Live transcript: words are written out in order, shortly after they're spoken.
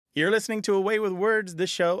You're listening to Away with Words, the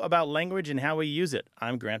show about language and how we use it.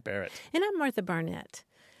 I'm Grant Barrett. And I'm Martha Barnett.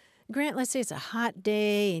 Grant, let's say it's a hot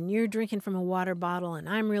day and you're drinking from a water bottle and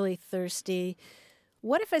I'm really thirsty.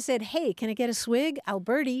 What if I said, hey, can I get a swig?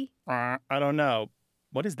 Alberti. I don't know.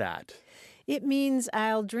 What is that? It means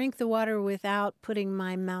I'll drink the water without putting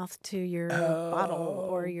my mouth to your bottle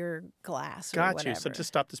or your glass or Got whatever. you. So just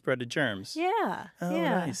stop the spread of germs. Yeah. Oh,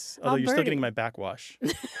 yeah. nice. Although you're still getting my backwash.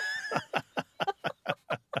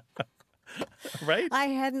 Right? I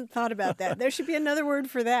hadn't thought about that. There should be another word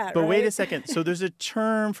for that. But right? wait a second. So there's a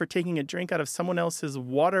term for taking a drink out of someone else's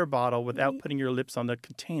water bottle without putting your lips on the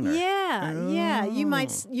container. Yeah. You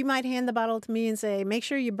might hand the bottle to me and say, make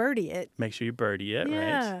sure you birdie it. Make sure you birdie it,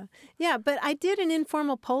 right? Yeah, but I did an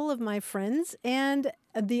informal poll of my friends, and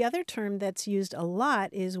the other term that's used a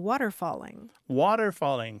lot is waterfalling.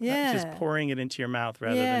 Waterfalling. Yeah. Just pouring it into your mouth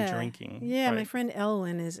rather than drinking. Yeah, right? My friend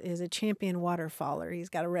Elwin is a champion waterfaller. He's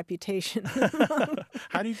got a reputation.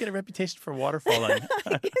 How do you get a reputation for waterfalling?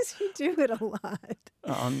 I guess you do it a lot.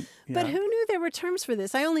 Yeah. But who knew there were terms for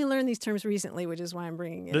this? I only learned these terms recently, which is why I'm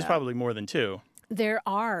bringing it There's up. probably more than two. There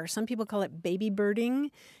are. Some people call it baby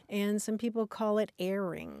birding, and some people call it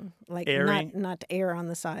airing. Like airing? Not air on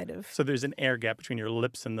the side of. So there's an air gap between your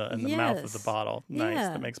lips and the mouth of the bottle. Nice. Yeah.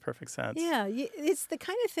 That makes perfect sense. Yeah, it's the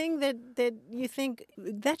kind of thing that you think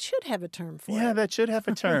that should have a term for. Yeah, it. that should have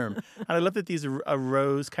a term. And I love that these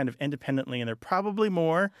arose kind of independently, and there are probably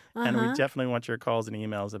more. And we definitely want your calls and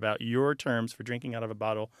emails about your terms for drinking out of a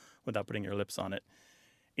bottle without putting your lips on it.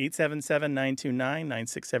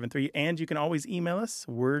 877-929-9673. And you can always email us,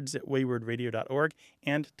 words@waywordradio.org,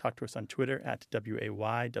 and talk to us on Twitter at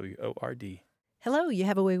WAYWORD. Hello, you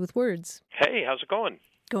have a way with words. Hey, how's it going?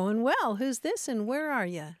 Going well. Who's this and where are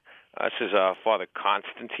you? This is Father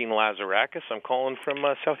Constantine Lazarakis. I'm calling from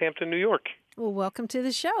Southampton, New York. Well, welcome to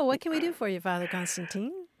the show. What can we do for you, Father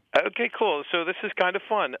Constantine? Okay, cool. So this is kind of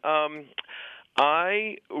fun.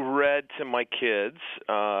 I read to my kids,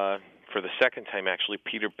 for the second time actually,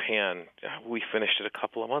 Peter Pan. We finished it a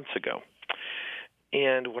couple of months ago.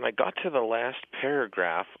 And when I got to the last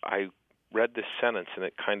paragraph, I read this sentence, and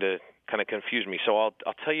it kind of confused me. So I'll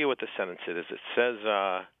tell you what the sentence is. It says,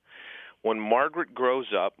 when Margaret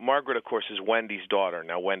grows up, Margaret, of course, is Wendy's daughter.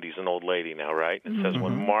 Now, Wendy's an old lady now, right? It says,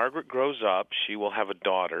 when Margaret grows up, she will have a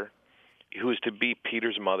daughter who is to be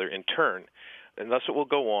Peter's mother in turn. And thus it will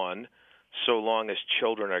go on so long as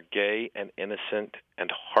children are gay and innocent and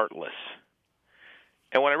heartless.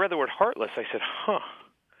 And when I read the word heartless, I said,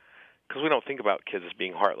 because we don't think about kids as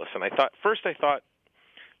being heartless. And I thought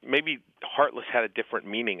maybe heartless had a different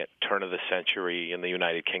meaning at turn of the century in the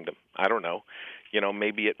United Kingdom. I don't know.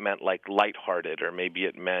 Maybe it meant like lighthearted, or maybe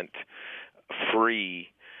it meant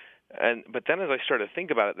free. But then as I started to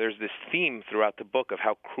think about it, there's this theme throughout the book of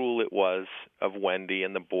how cruel it was of Wendy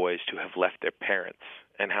and the boys to have left their parents,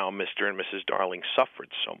 and how Mr. and Mrs. Darling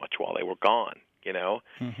suffered so much while they were gone, So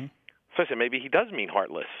I said, maybe he does mean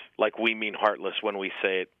heartless, like we mean heartless when we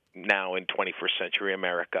say it now in 21st century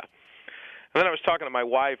America. And then I was talking to my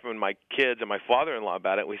wife and my kids and my father-in-law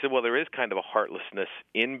about it. We said, well, there is kind of a heartlessness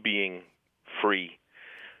in being free.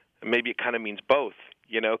 Maybe it kind of means both,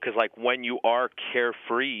 because like when you are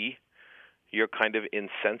carefree, you're kind of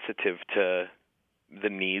insensitive to the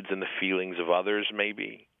needs and the feelings of others,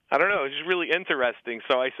 maybe. I don't know. It's just really interesting.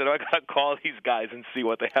 So I said, I got to call these guys and see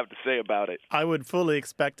what they have to say about it. I would fully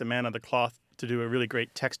expect a man of the cloth to do a really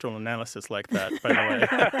great textual analysis like that, by the way.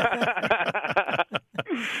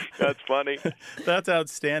 That's funny. That's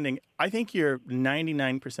outstanding. I think you're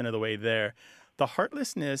 99% of the way there. The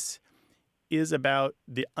heartlessness is about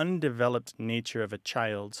the undeveloped nature of a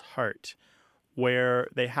child's heart, where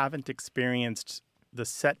they haven't experienced the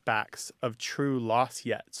setbacks of true loss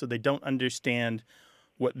yet. So they don't understand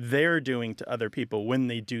what they're doing to other people when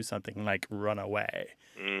they do something like run away.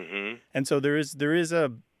 Mm-hmm. And so there is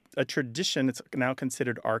a tradition, it's now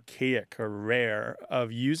considered archaic or rare,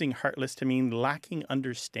 of using heartless to mean lacking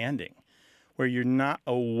understanding, where you're not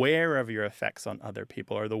aware of your effects on other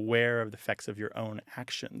people or aware of the effects of your own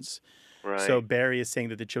actions. Right. So Barry is saying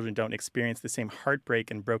that the children don't experience the same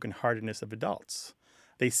heartbreak and brokenheartedness of adults.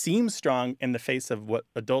 They seem strong in the face of what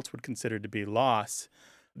adults would consider to be loss.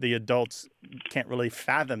 The adults can't really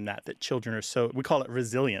fathom that children are so, we call it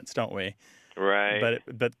resilience, don't we? Right.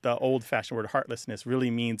 But the old-fashioned word heartlessness really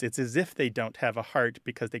means it's as if they don't have a heart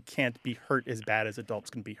because they can't be hurt as bad as adults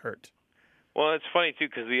can be hurt. Well, it's funny, too,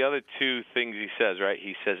 because the other two things he says, right?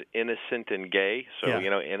 He says innocent and gay, so,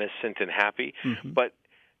 innocent and happy. Mm-hmm. But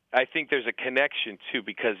I think there's a connection, too,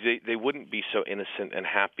 because they wouldn't be so innocent and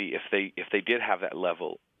happy if they did have that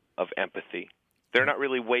level of empathy. They're not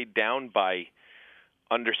really weighed down by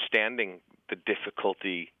understanding the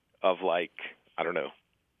difficulty like, I don't know,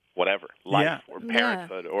 whatever, life or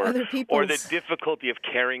parenthood or the difficulty of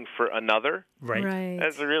caring for another. Right.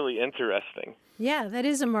 That's really interesting. Yeah, that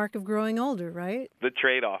is a mark of growing older, right? The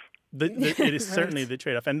trade-off. It is certainly the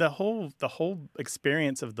trade-off. And the whole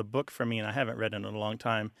experience of the book for me, and I haven't read it in a long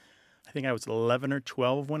time, I think I was 11 or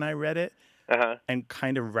 12 when I read it. And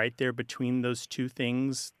kind of right there between those two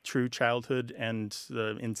things, true childhood and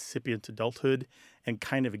the incipient adulthood, and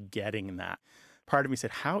kind of getting that. Part of me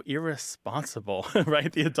said, how irresponsible,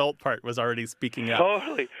 right? The adult part was already speaking up.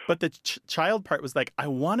 Totally. But the child part was like, I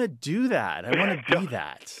want to do that. I want to be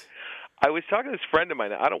that. I was talking to this friend of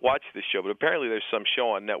mine. I don't watch this show, but apparently there's some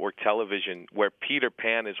show on network television where Peter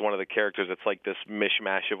Pan is one of the characters. It's like this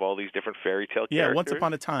mishmash of all these different fairy tale characters. Yeah, Once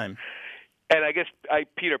Upon a Time. And I guess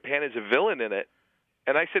Peter Pan is a villain in it.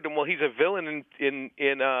 And I said to him, well, he's a villain in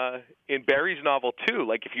Barry's novel too.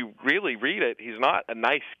 Like, if you really read it, he's not a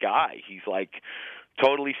nice guy. He's like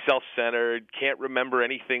totally self-centered, can't remember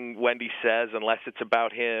anything Wendy says unless it's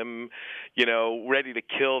about him, ready to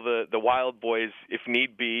kill the wild boys if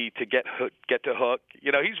need be to get to Hook.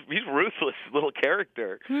 He's ruthless little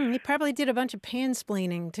character. He probably did a bunch of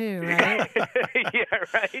pansplaining too, right? Yeah,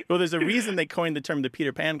 right. Well, there's a reason they coined the term the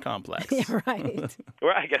Peter Pan complex. Yeah, right.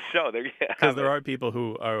 Well, I guess so. Because there are people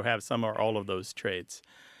who have some or all of those traits.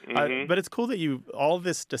 Mm-hmm. But it's cool that all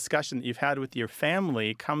this discussion that you've had with your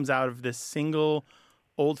family comes out of this single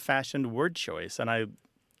old-fashioned word choice. And I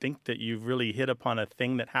think that you've really hit upon a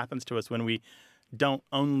thing that happens to us when we don't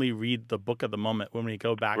only read the book of the moment, when we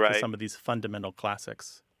go back to some of these fundamental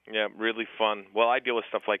classics. Yeah, really fun. Well, I deal with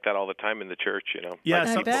stuff like that all the time in the church, Yeah,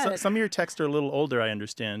 some of your texts are a little older, I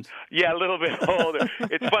understand. Yeah, a little bit older.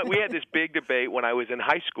 It's fun. We had this big debate when I was in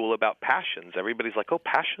high school about passions. Everybody's like, oh,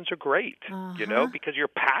 passions are great, because you're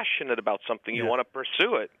passionate about something. You want to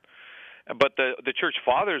pursue it. But the church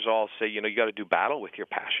fathers all say, you got to do battle with your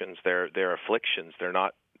passions. They're afflictions. They're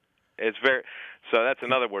not. So that's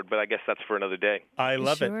another word, but I guess that's for another day. I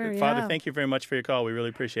love it. Father, thank you very much for your call. We really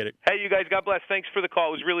appreciate it. Hey, you guys, God bless. Thanks for the call.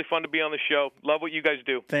 It was really fun to be on the show. Love what you guys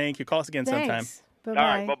do. Thank you. Call us again sometime. Bye-bye.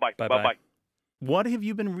 All right, bye-bye. Bye-bye. What have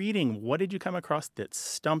you been reading? What did you come across that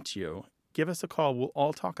stumped you? Give us a call. We'll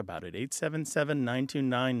all talk about it.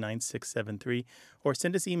 877-929-9673. Or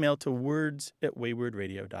send us email to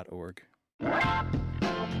words@waywardradio.org.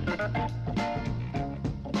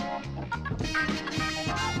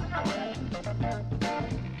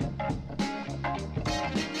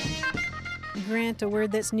 Grant, a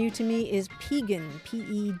word that's new to me is pegan,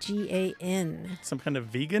 P-E-G-A-N. Some kind of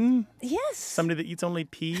vegan? Yes. Somebody that eats only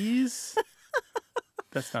peas?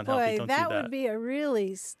 That's not healthy. Don't do that. That would be a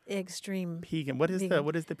really extreme. Pegan. What is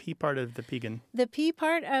the P part of the pegan? The P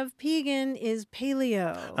part of pegan is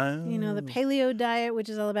paleo. Oh. The paleo diet, which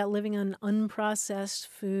is all about living on unprocessed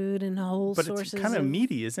food and whole sources. But it's kind of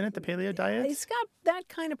meaty, isn't it, the paleo diet? It's got that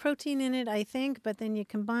kind of protein in it, I think, but then you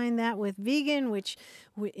combine that with vegan,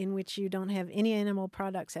 in which you don't have any animal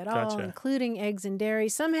products at all, including eggs and dairy.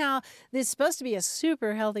 Somehow, this is supposed to be a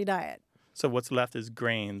super healthy diet. So what's left is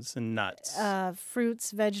grains and nuts.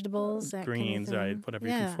 Fruits, vegetables, that greens, kind of thing. Right? Whatever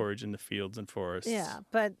you can forage in the fields and forests. Yeah,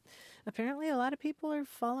 but apparently a lot of people are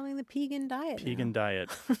following the pegan diet Pegan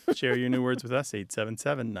diet. Share your new words with us,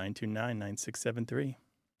 877-929-9673.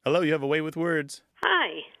 Hello, you have a way with words.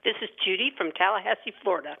 Hi, this is Judy from Tallahassee,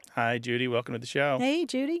 Florida. Hi, Judy. Welcome to the show. Hey,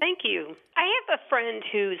 Judy. Thank you. I have a friend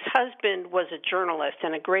whose husband was a journalist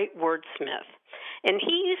and a great wordsmith. And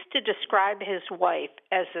he used to describe his wife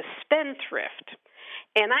as a spendthrift.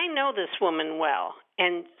 And I know this woman well.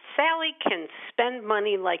 And Sally can spend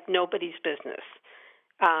money like nobody's business.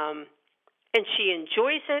 And she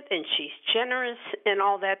enjoys it, and she's generous, and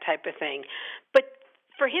all that type of thing. But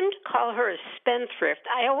for him to call her a spendthrift,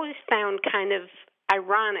 I always found kind of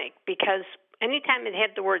ironic, because anytime it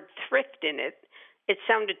had the word thrift in it, it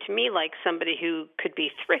sounded to me like somebody who could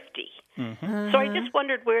be thrifty. Mm-hmm. So I just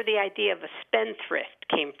wondered where the idea of a spendthrift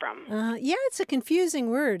came from. Yeah, it's a confusing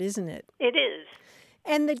word, isn't it? It is.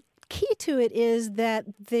 And the key to it is that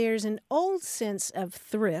there's an old sense of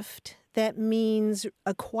thrift that means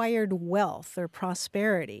acquired wealth or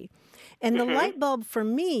prosperity. And the light bulb for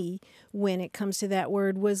me, when it comes to that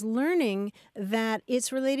word, was learning that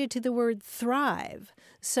it's related to the word thrive.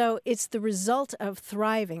 So it's the result of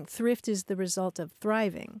thriving. Thrift is the result of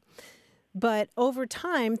thriving. But over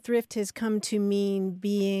time, thrift has come to mean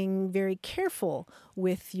being very careful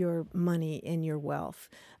with your money and your wealth.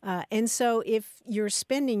 And so if you're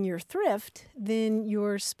spending your thrift, then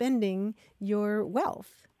you're spending your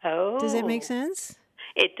wealth. Oh. Does that make sense?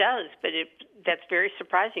 It does, but that's very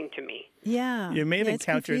surprising to me. Yeah. You may have it's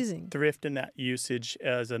encountered confusing. thrift in that usage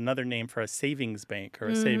as another name for a savings bank or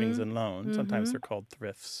a savings and loan. Sometimes they're called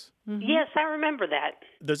thrifts. Yes, I remember that.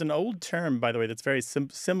 There's an old term, by the way, that's very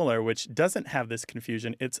similar, which doesn't have this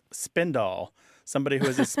confusion. It's spendall. Somebody who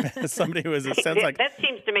is a somebody who is a sounds like That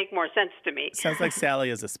seems to make more sense to me. sounds like Sally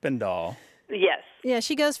is a spendall. Yes. Yeah,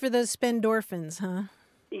 she goes for those spendorphins, huh?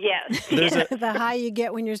 Yes. There's a The high you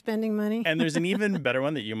get when you're spending money. and there's an even better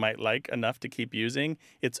one that you might like enough to keep using.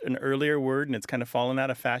 It's an earlier word and it's kind of fallen out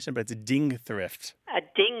of fashion, but it's ding thrift. A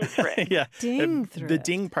ding thrift. Yeah, Ding The thrift.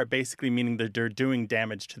 ding part basically meaning that they're doing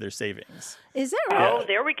damage to their savings. Is that right? Oh,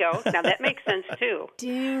 there we go. Now that makes sense too.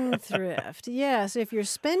 Ding thrift. Yes, if you're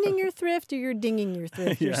spending your thrift or you're dinging your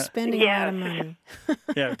thrift, you're spending a lot of Yes. money.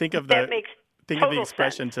 Yeah, think of That makes Think of the total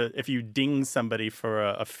expression sense. to if you ding somebody for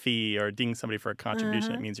a fee or ding somebody for a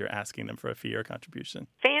contribution, it means you're asking them for a fee or contribution.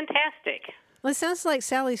 Fantastic. Well, it sounds like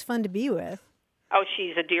Sally's fun to be with. Oh,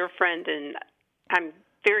 she's a dear friend, and I'm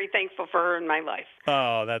very thankful for her in my life.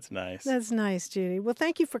 Oh, that's nice. That's nice, Judy. Well,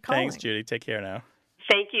 thank you for calling. Thanks, Judy. Take care now.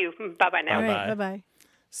 Thank you. Bye-bye now. All right, Bye-bye. bye-bye.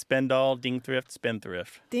 Spendall, ding thrift,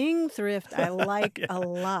 spendthrift. Ding thrift, I like a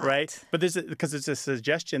lot. Right? But because there's a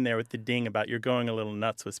suggestion there with the ding about you're going a little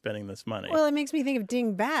nuts with spending this money. Well, it makes me think of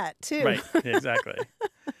ding bat, too. Right, exactly.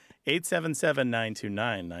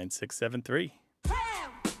 877-929-9673.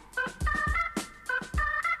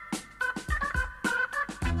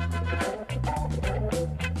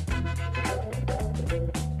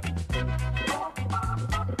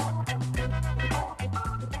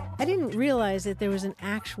 I didn't realize that there was an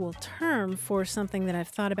actual term for something that I've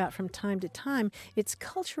thought about from time to time. It's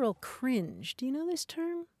cultural cringe. Do you know this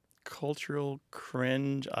term? Cultural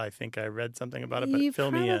cringe. I think I read something about it, but You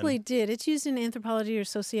fill me in. probably did. It's used in anthropology or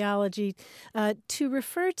sociology to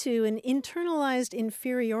refer to an internalized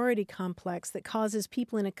inferiority complex that causes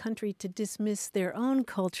people in a country to dismiss their own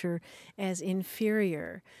culture as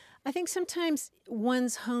inferior. I think sometimes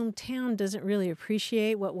one's hometown doesn't really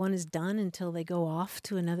appreciate what one has done until they go off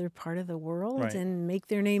to another part of the world Right. and make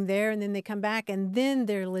their name there, and then they come back, and then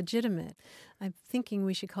they're legitimate. I'm thinking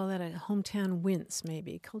we should call that a hometown wince,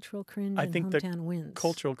 maybe. Cultural cringe I and think the hometown wince.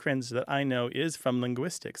 cultural cringe that I know is from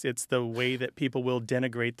linguistics. It's the way that people will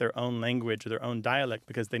denigrate their own language or their own dialect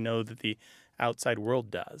because they know that the outside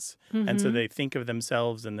world does. And so they think of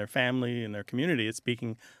themselves and their family and their community as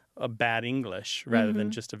speaking a bad English rather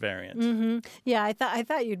than just a variant. Yeah, I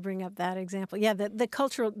thought you'd bring up that example. Yeah,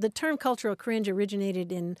 the term cultural cringe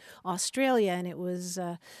originated in Australia, and it was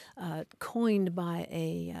coined by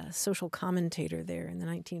a social commentator there in the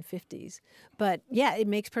 1950s. But yeah, it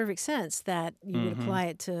makes perfect sense that you would apply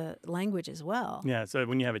it to language as well. Yeah, so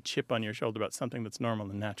when you have a chip on your shoulder about something that's normal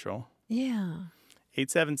and natural. Yeah.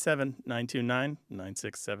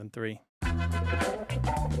 877-929-9673.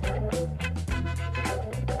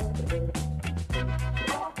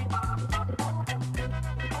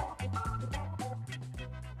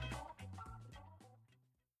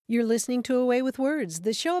 You're listening to A Way with Words,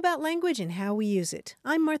 the show about language and how we use it.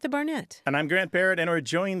 I'm Martha Barnett. And I'm Grant Barrett, and we're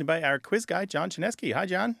joined by our quiz guy, John Chinesky. Hi,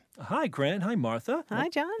 John. Hi, Grant. Hi, Martha. Hi,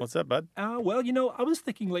 John. What's up, bud? Well, I was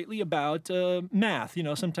thinking lately about math.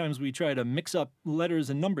 Sometimes we try to mix up letters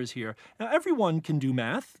and numbers here. Now, everyone can do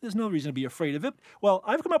math. There's no reason to be afraid of it. Well,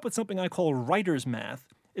 I've come up with something I call writer's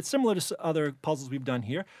math. It's similar to other puzzles we've done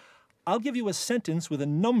here. I'll give you a sentence with a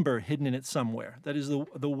number hidden in it somewhere. That is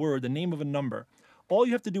the word, the name of a number. All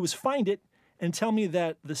you have to do is find it and tell me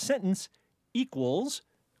that the sentence equals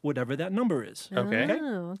whatever that number is. Okay.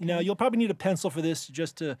 Oh, okay. Now, you'll probably need a pencil for this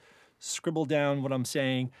just to scribble down what I'm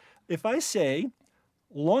saying. If I say,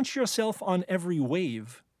 launch yourself on every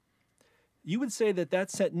wave, you would say that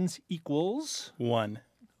sentence equals One.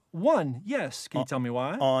 1. Yes. Can you tell me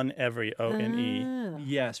why? On every, O-N-E. Oh.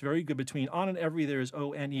 Yes, very good. Between on and every, there's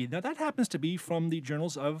O-N-E. Now, that happens to be from the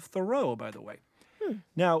journals of Thoreau, by the way.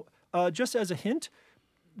 Now, just as a hint,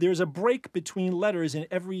 there's a break between letters in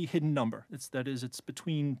every hidden number. It's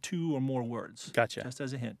between two or more words. Gotcha. Just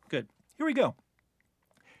as a hint. Good. Here we go.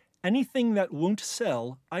 Anything that won't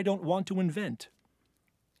sell, I don't want to invent.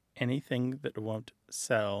 Anything that won't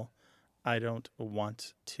sell, I don't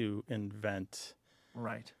want to invent.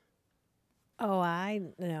 Right. Oh, I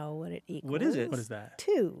know what it equals. What is it? What is that?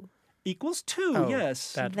 2. Equals 2, Oh,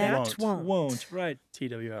 yes. That That won't. won't. Right.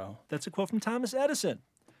 TWO. That's a quote from Thomas Edison.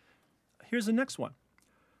 Here's the next one.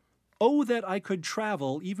 Oh, that I could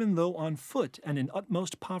travel even though on foot and in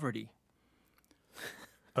utmost poverty.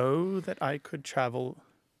 Oh, that I could travel.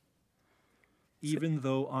 Even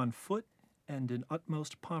though on foot and in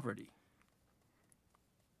utmost poverty.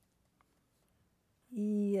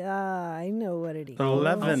 Yeah, I know what it equals.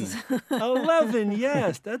 11. 11,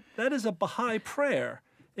 yes. That is a Baha'i prayer.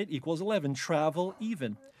 It equals 11. Travel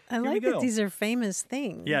even. I Here we like that go. these are famous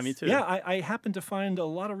things. Yeah, me too. Yeah, I happen to find a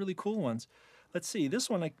lot of really cool ones. Let's see. This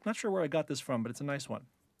one, I'm not sure where I got this from, but it's a nice one.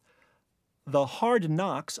 The hard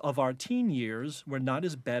knocks of our teen years were not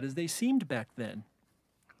as bad as they seemed back then.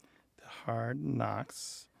 The hard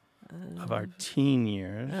knocks of our teen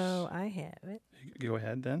years. Oh, I have it. Go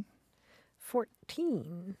ahead then.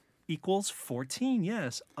 14. Equals 14,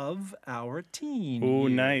 yes, of our teen Oh,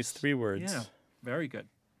 years. nice. 3 words. Yeah, very good.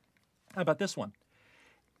 How about this one?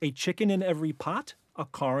 A chicken in every pot, a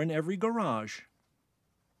car in every garage.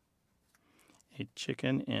 A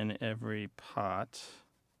chicken in every pot.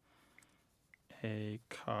 A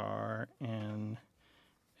car in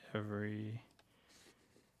every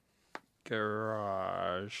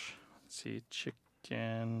garage. Let's see.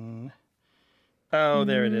 Chicken. Oh,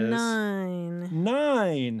 there it is. 9.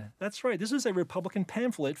 9. That's right. This is a Republican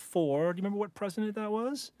pamphlet for, do you remember what president that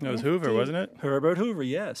was? It was Hoover, wasn't it? Herbert Hoover,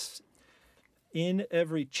 yes. In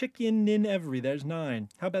every chicken, in every. There's 9.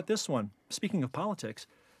 How about this one? Speaking of politics,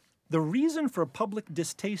 the reason for public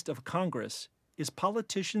distaste of Congress is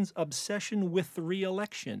politicians' obsession with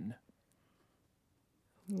re-election.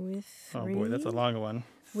 With 3? Oh, boy, that's a long one.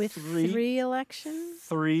 With 3 elections?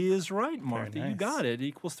 3 is right, Martha. Very You nice. got it.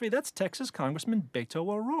 Equals 3. That's Texas Congressman Beto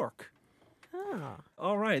O'Rourke. Oh.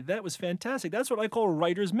 All right, that was fantastic. That's what I call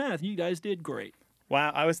writer's math. You guys did great.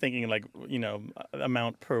 Wow, I was thinking like,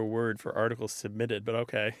 amount per word for articles submitted, but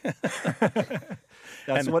okay.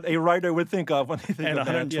 That's what a writer would think of when they think And of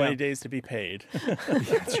that. 120 days to be paid.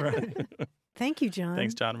 That's right. Thank you, John.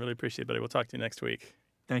 Thanks, John. Really appreciate it, buddy. We'll talk to you next week.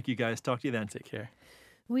 Thank you, guys. Talk to you then. Take care.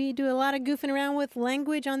 We do a lot of goofing around with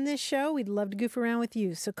language on this show. We'd love to goof around with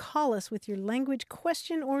you. So call us with your language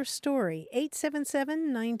question or story,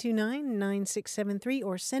 877-929-9673,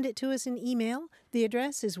 or send it to us in email. The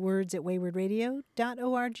address is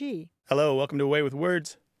words@waywardradio.org. Hello, welcome to Away with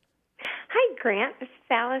Words. Hi, Grant. This is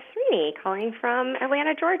Alice Sweeney calling from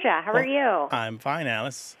Atlanta, Georgia. How are you? I'm fine,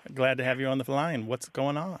 Alice. Glad to have you on the line. What's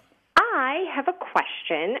going on? I have a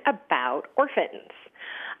question about orphans.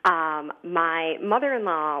 My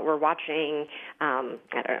mother-in-law were watching,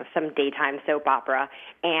 some daytime soap opera,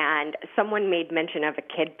 and someone made mention of a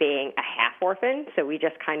kid being a half orphan. So we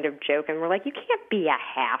just kind of joke and we're like, you can't be a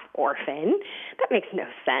half orphan. That makes no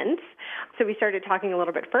sense. So we started talking a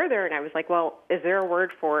little bit further, and I was like, well, is there a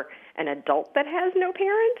word for an adult that has no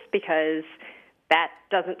parents? Because that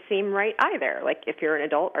doesn't seem right either. Like, if you're an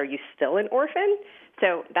adult, are you still an orphan?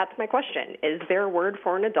 So that's my question. Is there a word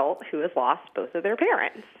for an adult who has lost both of their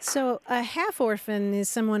parents? So a half orphan is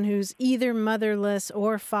someone who's either motherless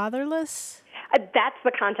or fatherless? That's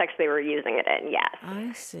the context they were using it in, yes.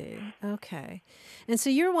 I see. Okay. And so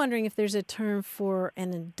you're wondering if there's a term for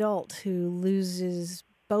an adult who loses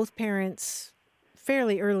both parents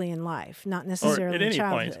fairly early in life, not necessarily Or at in any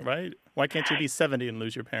childhood. point, right? Why can't you be 70 and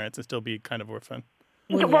lose your parents and still be kind of orphan?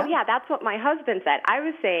 Well, yeah, that's what my husband said. I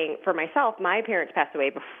was saying for myself, my parents passed away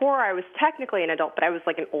before I was technically an adult, but I was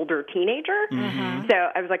like an older teenager. Mm-hmm. So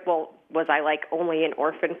I was like, well, was I like only an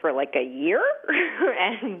orphan for like a year?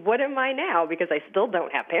 And what am I now? Because I still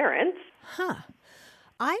don't have parents. Huh.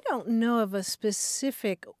 I don't know of a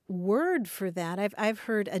specific word for that. I've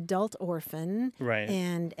heard adult orphan Right.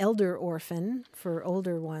 and elder orphan for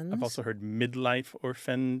older ones. I've also heard midlife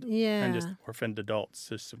orphaned Yeah. and just orphaned adults.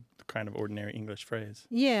 Just a kind of ordinary English phrase.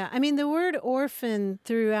 Yeah, I mean, the word orphan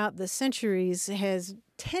throughout the centuries has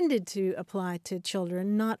tended to apply to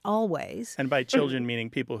children, not always. And by children,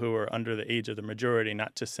 meaning people who are under the age of the majority,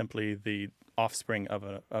 not just simply the offspring of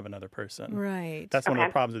another person. Right. That's one of Okay.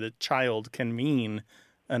 the problems that a child can mean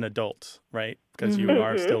an adult, right? Because you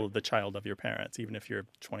are still the child of your parents, even if you're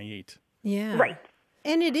 28. Yeah. Right.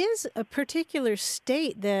 And it is a particular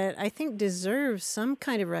state that I think deserves some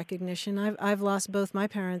kind of recognition. I've lost both my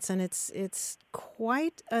parents, and it's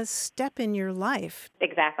quite a step in your life.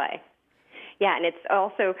 Exactly. Yeah, and it's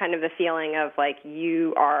also kind of the feeling of like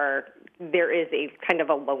there is a kind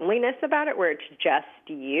of a loneliness about it where it's just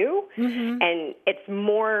you. Mm-hmm. And it's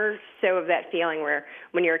more so of that feeling where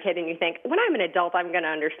when you're a kid and you think, when I'm an adult, I'm going to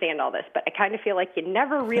understand all this. But I kind of feel like you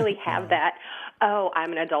never really have that, oh,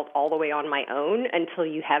 I'm an adult all the way on my own until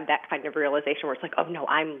you have that kind of realization where it's like, oh, no,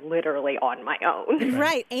 I'm literally on my own.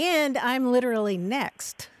 Right. And I'm literally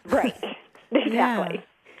next. Right. Exactly.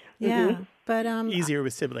 Yeah. Mm-hmm. But Easier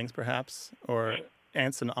with siblings, perhaps, or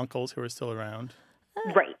aunts and uncles who are still around.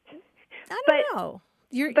 Right. I don't know.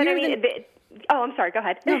 But I mean, I'm sorry, go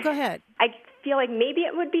ahead. No, go ahead. I feel like maybe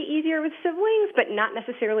it would be easier with siblings, but not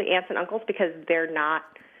necessarily aunts and uncles because they're not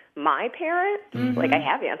my parents. Mm-hmm. Like, I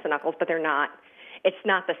have aunts and uncles, but they're not it's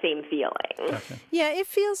not the same feeling. Gotcha. Yeah, it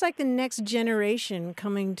feels like the next generation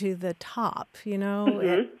coming to the top, you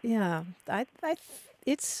know? Yeah,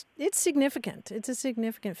 it's significant. It's a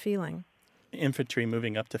significant feeling. Infantry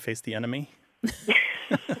moving up to face the enemy.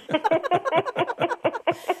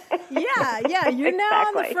 Yeah, you're now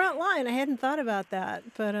on the Exactly. front line. I hadn't thought about that,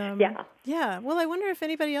 but yeah. Well, I wonder if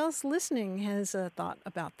anybody else listening has a thought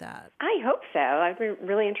about that. I hope so. I'd be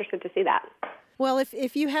really interested to see that. Well,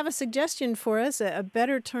 if you have a suggestion for us, a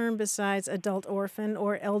better term besides adult orphan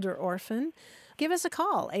or elder orphan, give us a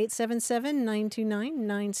call,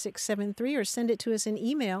 877-929-9673, or send it to us in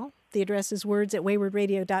email. The address is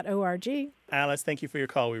words@waywardradio.org. Alice, thank you for your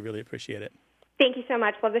call. We really appreciate it. Thank you so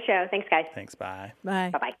much. Love the show. Thanks, guys. Thanks. Bye. Bye.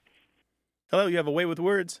 Bye-bye. Hello, you have a way with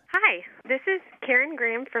words. Hi, this is Karen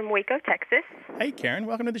Graham from Waco, Texas. Hey, Karen,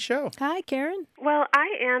 welcome to the show. Hi, Karen. Well, I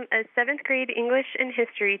am a 7th grade English and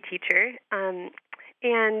history teacher,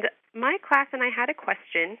 and my class and I had a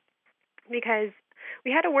question because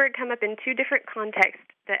we had a word come up in 2 different contexts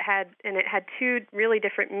it had 2 really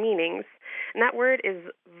different meanings, and that word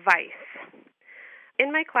is vice. In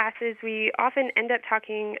my classes, we often end up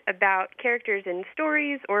talking about characters in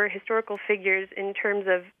stories or historical figures in terms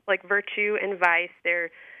of like virtue and vice, their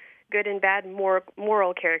good and bad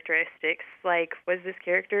moral characteristics, like was this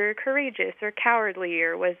character courageous or cowardly,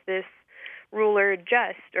 or was this ruler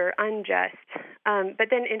just or unjust. But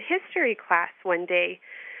then in history class one day,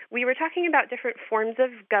 we were talking about different forms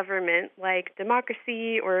of government, like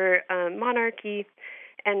democracy or monarchy,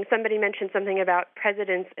 and somebody mentioned something about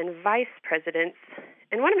presidents and vice presidents.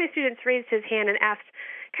 And one of my students raised his hand and asked,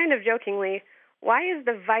 kind of jokingly, why is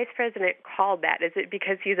the vice president called that? Is it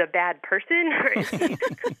because he's a bad person, or is he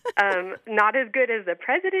not as good as the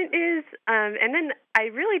president is? And then I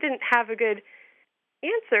really didn't have a good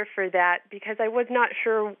answer for that because I was not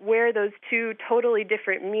sure where those 2 totally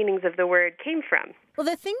different meanings of the word came from. Well,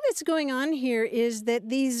 the thing that's going on here is that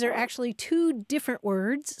these are actually 2 different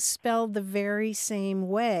words spelled the very same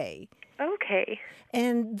way. Okay.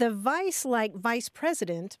 And the vice, like vice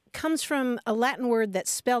president, comes from a Latin word that's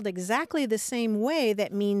spelled exactly the same way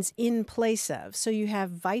that means in place of. So you have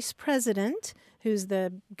vice president, who's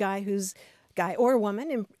the guy or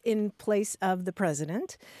woman in place of the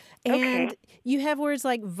president. And you have words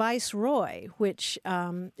like viceroy, which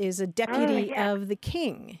is a deputy of the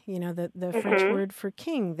king, you know, the French word for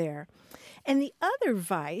king there. And the other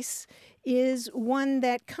vice is one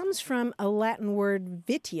that comes from a Latin word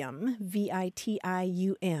vitium,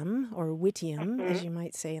 V-I-T-I-U-M, or witium, as you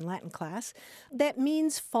might say in Latin class, that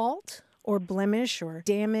means fault or blemish or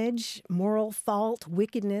damage, moral fault,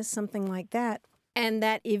 wickedness, something like that. And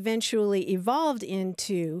that eventually evolved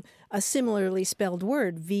into a similarly spelled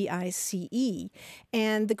word, V-I-C-E.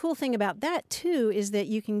 And the cool thing about that, too, is that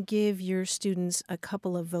you can give your students a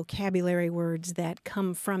couple of vocabulary words that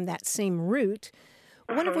come from that same root,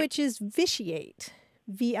 one of which is vitiate,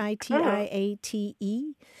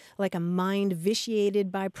 V-I-T-I-A-T-E. Like a mind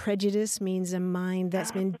vitiated by prejudice means a mind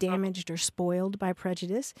that's been damaged or spoiled by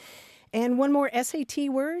prejudice. And one more SAT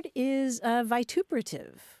word is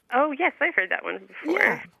vituperative. Oh, yes, I've heard that one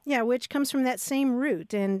before. Yeah, which comes from that same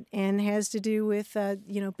root and has to do with,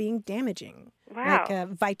 being damaging. Wow. Like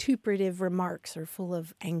vituperative remarks are full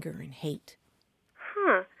of anger and hate.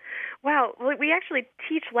 Huh. Wow. Well, we actually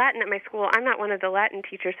teach Latin at my school. I'm not one of the Latin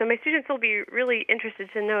teachers, so my students will be really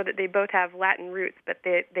interested to know that they both have Latin roots, but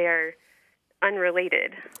they are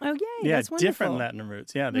unrelated. Oh, yay, Yeah, that's wonderful. different Latin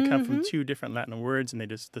roots. Yeah, they come from 2 different Latin words, and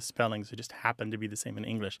the spellings just happen to be the same in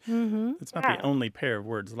English. It's not the only pair of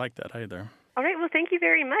words like that either. All right. Well, thank you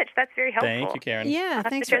very much. That's very helpful. Thank you, Karen. Yeah,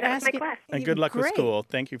 thanks for asking. And good luck with Great. school.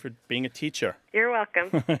 Thank you for being a teacher. You're welcome.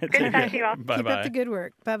 Good to talk to you all. Bye-bye. Keep up the good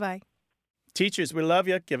work. Bye-bye. Teachers, we love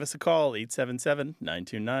you. Give us a call,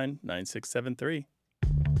 877-929-9673.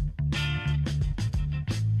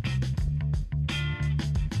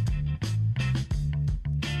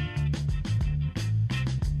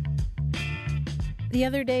 The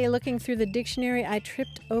other day, looking through the dictionary, I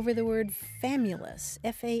tripped over the word famulus,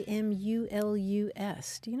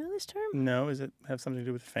 F-A-M-U-L-U-S. Do you know this term? No, does it have something to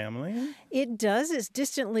do with family? It does. It's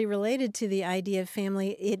distantly related to the idea of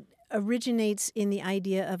family. It originates in the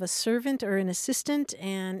idea of a servant or an assistant,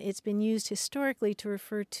 and it's been used historically to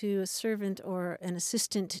refer to a servant or an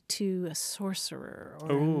assistant to a sorcerer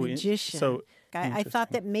or a magician. So I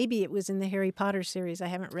thought that maybe it was in the Harry Potter series. I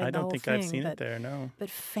haven't read the whole thing. I don't think I've seen it there, no. But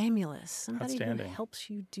famulus, somebody who Outstanding. helps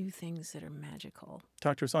you do things that are magical.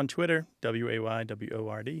 Talk to us on Twitter,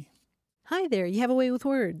 WAYWORD. Hi there. You have a way with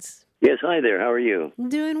words. Yes, hi there. How are you?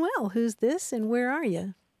 Doing well. Who's this and where are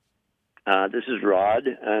you? This is Rod,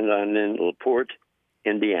 and I'm in LaPorte,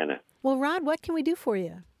 Indiana. Well, Rod, what can we do for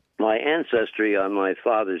you? my ancestry on my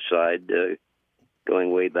father's side,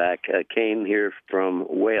 going way back, came here from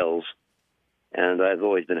Wales, and I've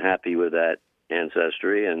always been happy with that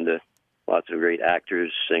ancestry, and lots of great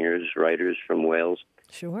actors, singers, writers from Wales.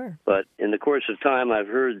 Sure. But in the course of time, I've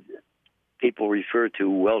heard people refer to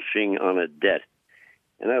Welshing on a debt,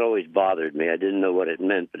 and that always bothered me. I didn't know what it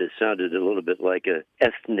meant, but it sounded a little bit like a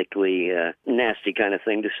ethnically nasty kind of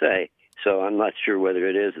thing to say. So I'm not sure whether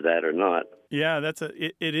it is that or not. Yeah,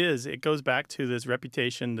 it is. It goes back to this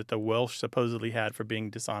reputation that the Welsh supposedly had for being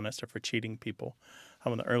dishonest or for cheating people.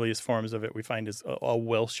 One of the earliest forms of it we find is a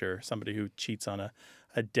Welsher, somebody who cheats on a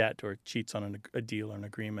debt or cheats on a deal or an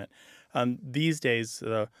agreement. These days,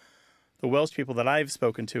 the Welsh people that I've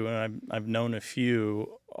spoken to, and I've known a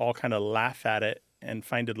few, all kind of laugh at it and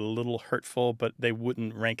find it a little hurtful, but they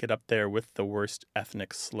wouldn't rank it up there with the worst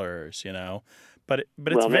ethnic slurs, you know. But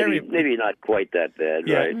it's maybe not quite that bad,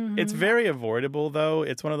 yeah, right? It's very avoidable, though.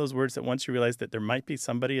 It's one of those words that once you realize that there might be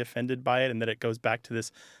somebody offended by it and that it goes back to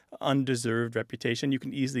this undeserved reputation, you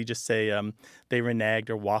can easily just say they reneged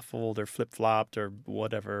or waffled or flip-flopped or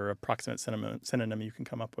whatever approximate synonym you can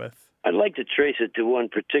come up with. I'd like to trace it to one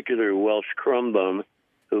particular Welsh crumb bum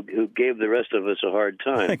who gave the rest of us a hard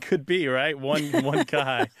time. It could be, right? One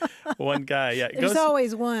guy. One guy, yeah. There's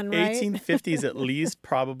always one, right? 1850s at least,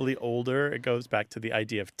 probably older. It goes back to the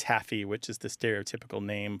idea of taffy, which is the stereotypical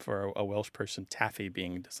name for a Welsh person, taffy,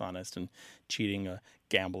 being dishonest and cheating a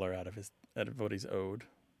gambler out of what he's owed.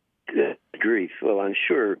 Good grief. Well, I'm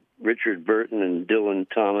sure Richard Burton and Dylan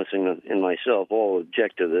Thomas and myself all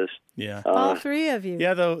object to this. Yeah. All three of you.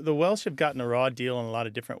 Yeah, the Welsh have gotten a raw deal in a lot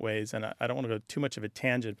of different ways, and I don't want to go too much of a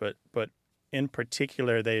tangent, but in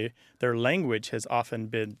particular, their language has often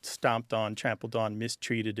been stomped on, trampled on,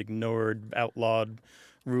 mistreated, ignored, outlawed,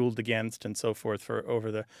 ruled against, and so forth for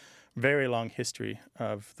over the very long history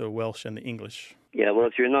of the Welsh and the English. Yeah, well,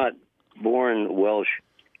 if you're not born Welsh,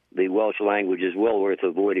 the Welsh language is well worth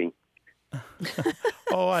avoiding.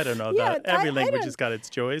 Oh, I don't know that. Every language has got its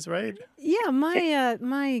joys, right? Yeah,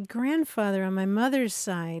 my grandfather on my mother's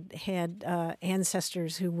side had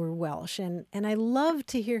ancestors who were Welsh, and I love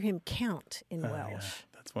to hear him count in Welsh. Yeah,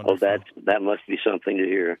 that's wonderful. Oh, that must be something to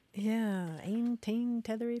hear. Yeah, ain, tain,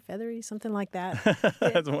 tethery, feathery, something like that.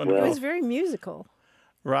 That's wonderful. It was very musical.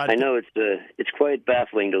 Rod, I know it's quite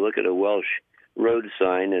baffling to look at a Welsh road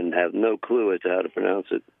sign and have no clue as to how to pronounce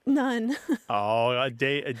it. None. Oh, a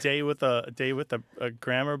day with a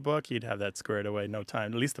grammar book, you'd have that squared away in no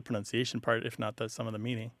time. At least the pronunciation part, if not some of the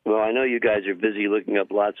meaning. Well, I know you guys are busy looking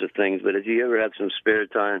up lots of things, but if you ever have some spare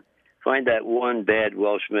time, find that one bad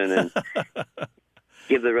Welshman and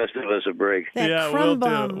give the rest of us a break. That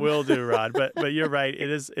we'll do, Rod. But you're right. It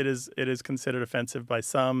is considered offensive by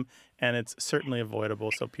some, and it's certainly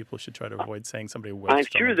avoidable. So people should try to avoid saying somebody Welsh. I'm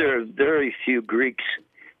sure there are very few Greeks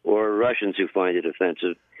or Russians who find it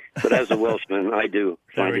offensive, but as a Welshman, I do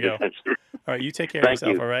find it offensive. All right, you take care of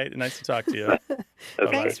yourself. All right, nice to talk to you. Okay.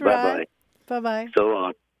 Thanks, Rod. Bye-bye. Bye-bye. So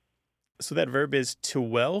long. So that verb is to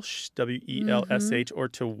Welsh, W-E-L-S-H, or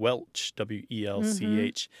to Welch,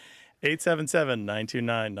 W-E-L-C-H.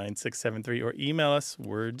 877-929-9673, or email us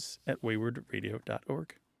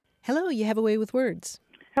words@waywardradio.org. Hello, you have a way with words.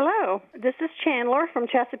 Hello, this is Chandler from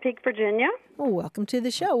Chesapeake, Virginia. Well, welcome to the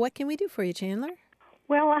show. What can we do for you, Chandler?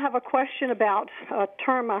 Well, I have a question about a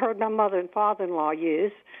term I heard my mother and father-in-law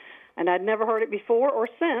use, and I'd never heard it before or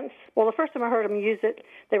since. Well, the first time I heard them use it,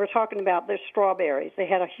 they were talking about their strawberries. They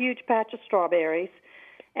had a huge patch of strawberries,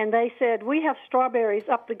 and they said, "We have strawberries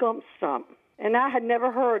up the gump stump." And I had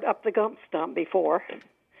never heard up the gump stump before.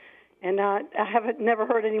 And I haven't never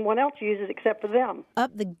heard anyone else use it except for them.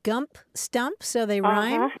 Up the gump stump, so they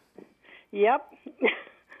rhyme? Yep.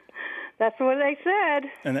 That's what they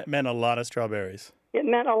said. And that meant a lot of strawberries. It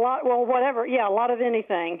meant a lot, well, whatever. Yeah, a lot of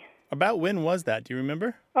anything. About when was that? Do you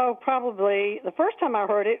remember? Oh, probably. The first time I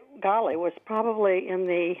heard it, golly, was probably in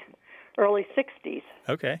the early 60s.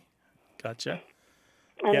 Okay. Gotcha.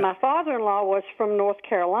 And my father-in-law was from North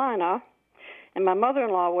Carolina. And my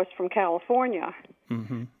mother-in-law was from California.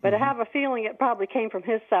 But I have a feeling it probably came from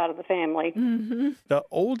his side of the family. The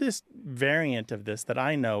oldest variant of this that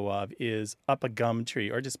I know of is up a gum tree,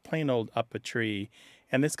 or just plain old up a tree.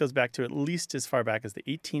 And this goes back to at least as far back as the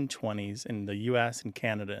 1820s in the U.S. and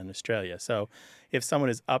Canada and Australia. So if someone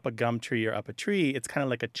is up a gum tree or up a tree, it's kind of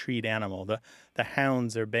like a treed animal. The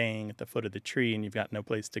hounds are baying at the foot of the tree, and you've got no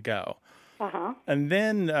place to go. And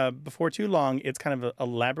then before too long, it's kind of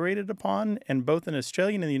elaborated upon. And both in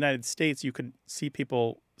Australia and in the United States, you could see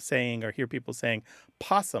people saying or hear people saying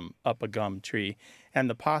possum up a gum tree. And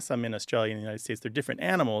the possum in Australia and the United States, they're different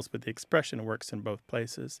animals, but the expression works in both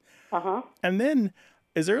places. And then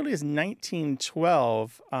as early as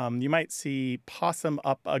 1912, you might see possum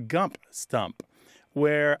up a gump stump,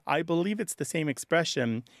 where I believe it's the same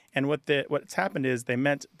expression. And what's happened is they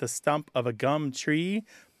meant the stump of a gum tree,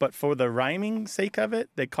 but for the rhyming sake of it,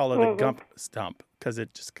 they call it a gump stump because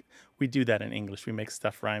we do that in English. We make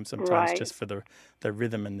stuff rhyme sometimes just for the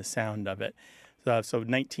rhythm and the sound of it. So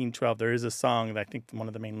 1912, there is a song that I think one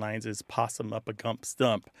of the main lines is possum up a gump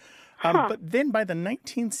stump. But then by the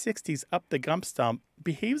 1960s, up the gump stump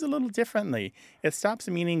behaves a little differently. It stops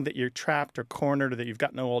meaning that you're trapped or cornered or that you've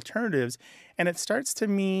got no alternatives, and it starts to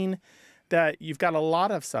mean that you've got a lot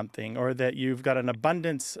of something or that you've got an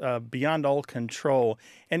abundance beyond all control.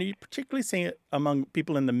 And you particularly see it among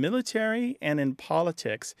people in the military and in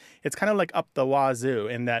politics. It's kind of like up the wazoo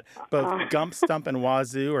in that both gump, stump, and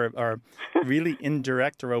wazoo are really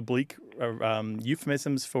indirect or oblique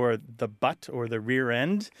euphemisms for the butt or the rear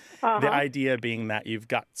end. The idea being that you've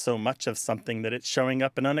got so much of something that it's showing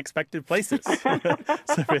up in unexpected places. So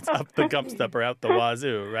it's up the gump, stump, or out the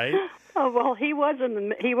wazoo, right? Oh, well, he was in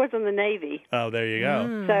the Navy. Oh, there you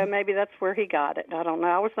go. So maybe that's where he got it. I don't know.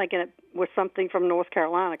 I was thinking it was something from North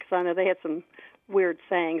Carolina because I know they had some weird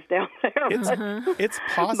sayings down there. It's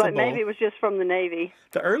possible. But maybe it was just from the Navy.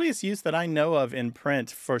 The earliest use that I know of in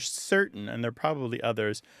print for certain, and there are probably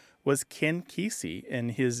others, was Ken Kesey in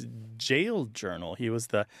his jail journal. He was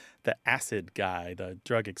the acid guy, the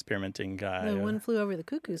drug experimenting guy. The One Flew Over the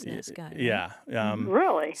Cuckoo's Nest guy. Right? Yeah.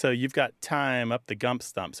 Really? So you've got time up the gump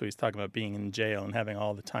stump. So he's talking about being in jail and having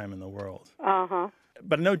all the time in the world.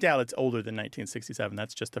 But no doubt it's older than 1967.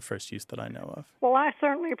 That's just the first use that I know of. Well, I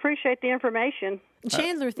certainly appreciate the information.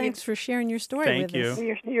 Chandler, thanks for sharing your story with us.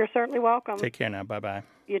 Thank you. You're certainly welcome. Take care now. Bye-bye.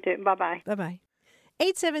 You too. Bye-bye. Bye-bye.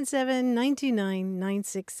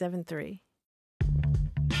 877-99-9673.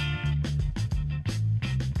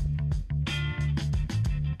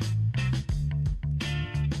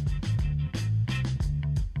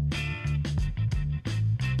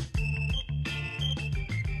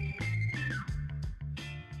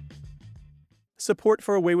 Support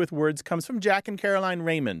for Away with Words comes from Jack and Caroline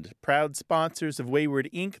Raymond, proud sponsors of Wayward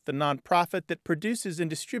Inc., the nonprofit that produces and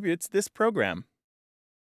distributes this program.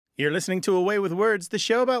 You're listening to Away with Words, the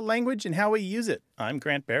show about language and how we use it. I'm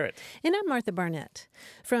Grant Barrett. And I'm Martha Barnett.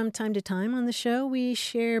 From time to time on the show, we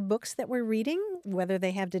share books that we're reading, whether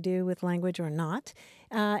they have to do with language or not.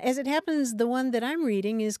 As it happens, the one that I'm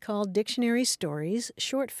reading is called Dictionary Stories,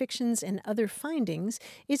 Short Fictions and Other Findings.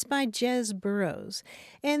 It's by Jez Burrows.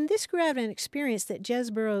 And this grew out of an experience that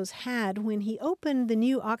Jez Burrows had when he opened the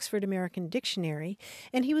new Oxford American Dictionary,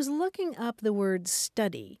 and he was looking up the word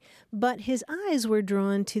study, but his eyes were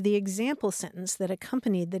drawn to the example sentence that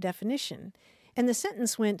accompanied the definition. And the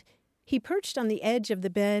sentence went, "He perched on the edge of the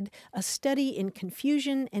bed, a study in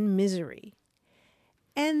confusion and misery."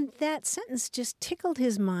 And that sentence just tickled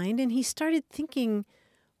his mind, and he started thinking,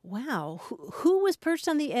 wow, who was perched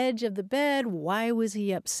on the edge of the bed? Why was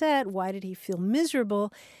he upset? Why did he feel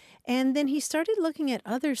miserable? And then he started looking at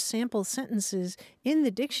other sample sentences in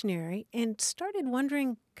the dictionary and started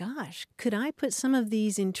wondering, gosh, could I put some of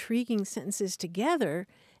these intriguing sentences together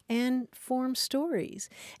and form stories?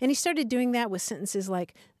 And he started doing that with sentences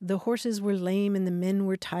like, the horses were lame and the men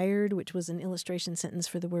were tired, which was an illustration sentence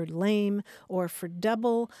for the word lame, or for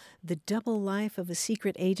double, the double life of a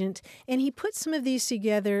secret agent. And he put some of these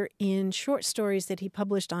together in short stories that he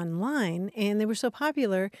published online, and they were so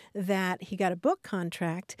popular that he got a book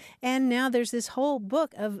contract. And now there's this whole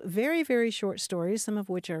book of very, very short stories, some of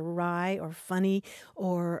which are wry or funny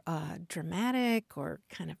or dramatic or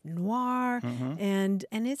kind of noir. And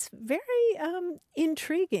it's very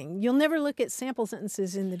intriguing. You'll never look at sample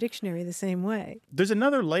sentences in the dictionary the same way. There's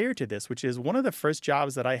another layer to this, which is one of the first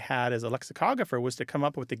jobs that I had as a lexicographer was to come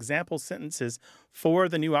up with example sentences for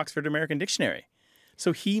the new Oxford American Dictionary.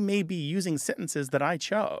 So he may be using sentences that I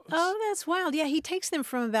chose. Oh, that's wild. Yeah, he takes them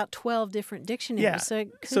from about 12 different dictionaries. Yeah. So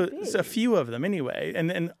it could so be. a few of them anyway.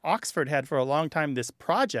 And Oxford had for a long time this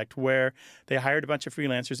project where they hired a bunch of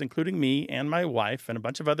freelancers, including me and my wife and a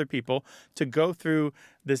bunch of other people, to go through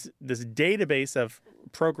this database of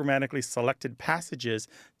programmatically selected passages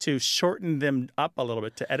to shorten them up a little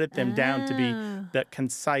bit, to edit them down to be that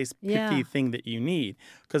concise, pithy thing that you need.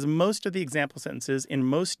 Because most of the example sentences in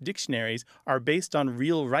most dictionaries are based on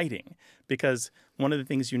real writing. Because one of the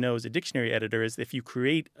things you know as a dictionary editor is if you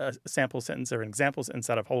create a sample sentence or an example sentence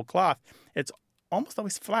out of whole cloth, it's almost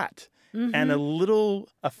always flat. And a little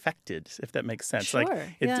affected, if that makes sense. Sure,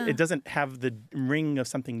 Like it doesn't have the ring of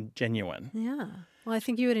something genuine. Yeah. Well, I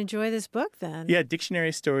think you would enjoy this book then. Yeah,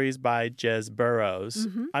 Dictionary Stories by Jez Burrows.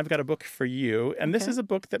 I've got a book for you, and this is a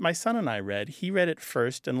book that my son and I read. He read it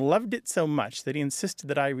first and loved it so much that he insisted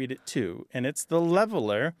that I read it too, and it's The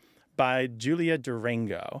Leveler by Julia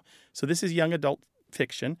Durango. So this is young adult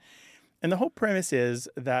fiction, and the whole premise is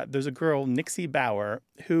that there's a girl, Nixie Bauer,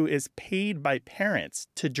 who is paid by parents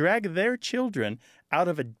to drag their children out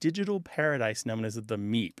of a digital paradise known as the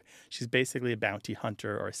Meep. She's basically a bounty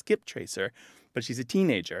hunter or a skip tracer, but she's a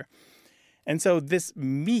teenager. And so this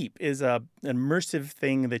Meep is an immersive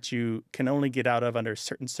thing that you can only get out of under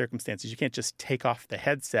certain circumstances. You can't just take off the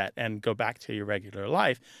headset and go back to your regular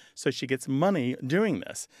life. So she gets money doing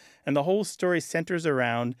this. And the whole story centers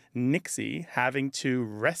around Nixie having to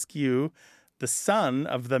rescue the son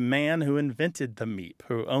of the man who invented the Meep,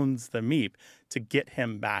 who owns the Meep, to get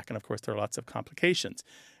him back. And of course, there are lots of complications.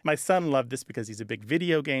 My son loved this because he's a big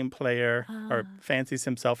video game player or fancies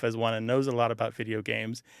himself as one and knows a lot about video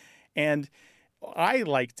games. And I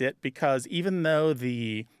liked it because even though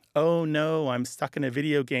the, oh no, I'm stuck in a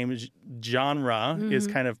video game genre is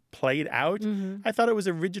kind of played out, I thought it was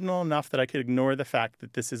original enough that I could ignore the fact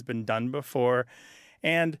that this has been done before.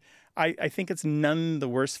 And I think it's none the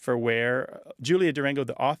worse for wear. Julia Durango,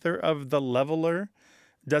 the author of The Leveler,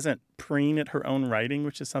 doesn't preen at her own writing,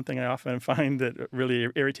 which is something I often find that really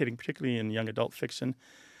irritating, particularly in young adult fiction.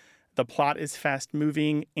 The plot is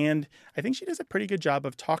fast-moving, and I think she does a pretty good job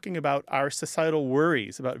of talking about our societal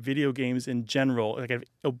worries about video games in general, like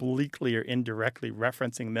obliquely or indirectly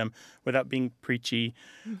referencing them without being preachy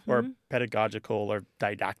or pedagogical or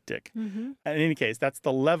didactic. In any case, that's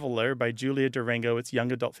The Leveler by Julia Durango. It's young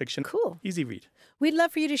adult fiction. Cool. Easy read. We'd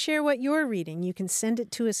love for you to share what you're reading. You can send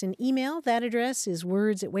it to us in email. That address is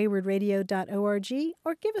words@waywardradio.org,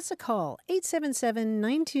 or give us a call,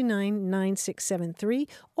 877-929-9673,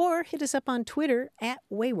 or hit us up on Twitter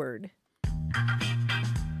 @Wayward.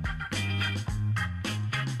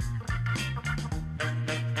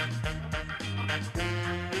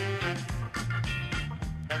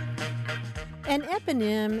 An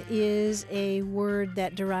eponym is a word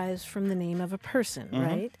that derives from the name of a person,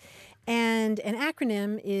 right? And an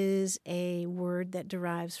acronym is a word that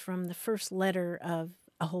derives from the first letter of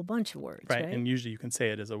a whole bunch of words, right? And usually you can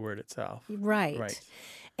say it as a word itself. Right.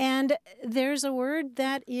 And there's a word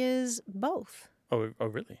that is both. Oh,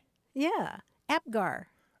 really? Yeah. APGAR.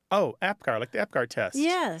 Oh, APGAR, like the APGAR test.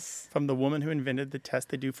 Yes. From the woman who invented the test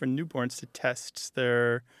they do for newborns to test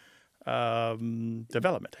their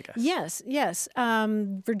development, I guess. Yes.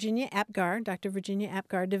 Virginia Apgar, Dr. Virginia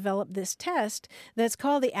Apgar, developed this test that's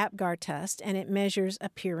called the Apgar test, and it measures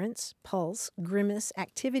appearance, pulse, grimace,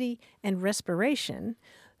 activity, and respiration.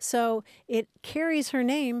 So it carries her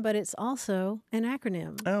name, but it's also an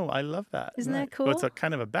acronym. Oh, I love that. Isn't that cool? Well, it's a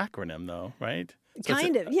kind of a backronym, though, right? So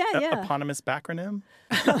kind of, yeah. Eponymous backronym?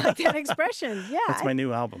 I like that expression, yeah. That's my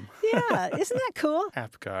new album. Yeah, isn't that cool?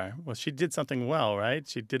 APGAR. Well, she did something well, right?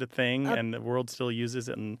 She did a thing, and the world still uses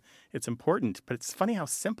it, and it's important. But it's funny how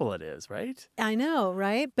simple it is, right? I know,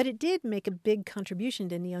 right? But it did make a big contribution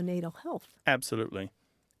to neonatal health. Absolutely.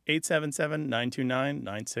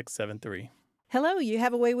 877-929-9673. Hello, you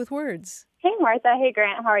have a way with words. Hey, Martha. Hey,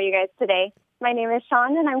 Grant. How are you guys today? My name is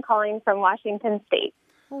Sean, and I'm calling from Washington State.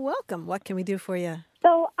 Well, welcome. What can we do for you?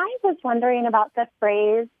 So I was wondering about the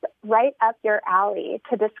phrase, right up your alley,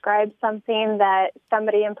 to describe something that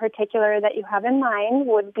somebody in particular that you have in mind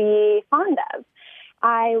would be fond of.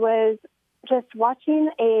 I was just watching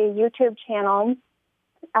a YouTube channel,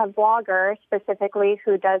 a vlogger specifically,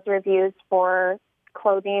 who does reviews for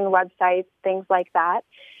clothing, websites, things like that.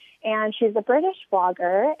 And she's a British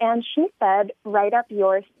vlogger, and she said, right up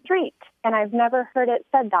your street. And I've never heard it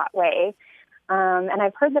said that way. And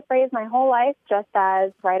I've heard the phrase my whole life just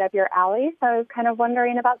as right up your alley, so I was kind of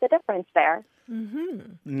wondering about the difference there.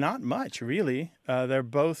 Not much, really. They're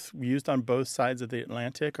both used on both sides of the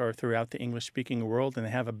Atlantic or throughout the English-speaking world, and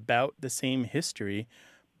they have about the same history,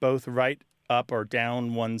 both right up or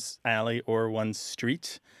down one's alley or one's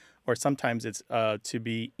street, or sometimes it's to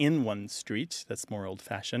be in one's street. That's more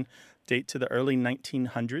old-fashioned. Date to the early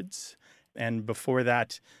 1900s. And before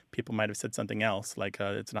that, people might have said something else, like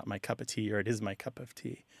it's not my cup of tea or it is my cup of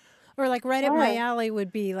tea. Or like right up my alley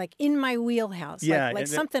would be like in my wheelhouse. Yeah, like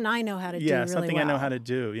something I know how to do really well. Yeah, something I know how to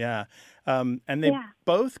do, yeah. And they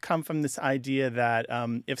both come from this idea that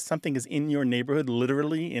if something is in your neighborhood,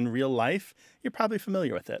 literally in real life, you're probably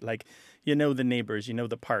familiar with it. Like, you know the neighbors, you know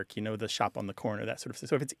the park, you know the shop on the corner, that sort of thing.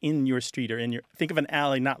 So if it's in your street or think of an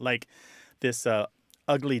alley, not like this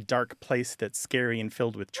ugly, dark place that's scary and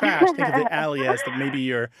filled with trash. Think of the alley as maybe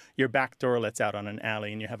your back door lets out on an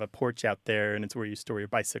alley and you have a porch out there and it's where you store your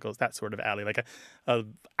bicycles, that sort of alley, like a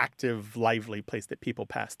active, lively place that people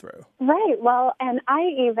pass through. Right. Well, and I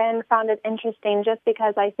even found it interesting just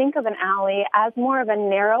because I think of an alley as more of a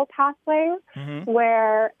narrow pathway,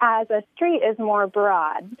 whereas a street is more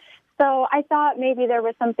broad. So I thought maybe there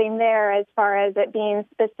was something there as far as it being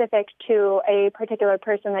specific to a particular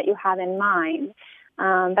person that you have in mind.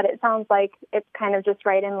 But it sounds like it's kind of just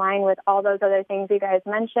right in line with all those other things you guys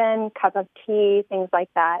mentioned, cup of tea, things like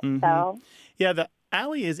that. So yeah, the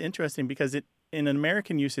alley is interesting because in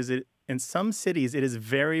American uses, in some cities, it is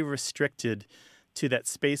very restricted to that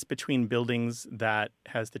space between buildings that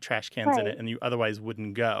has the trash cans in it and you otherwise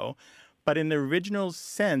wouldn't go. But in the original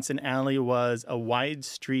sense, an alley was a wide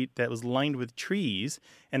street that was lined with trees,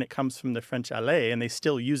 and it comes from the French allée, and they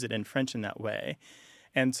still use it in French in that way.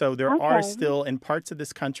 And so there are still, in parts of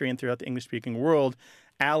this country and throughout the English-speaking world,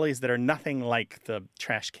 alleys that are nothing like the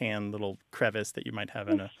trash can little crevice that you might have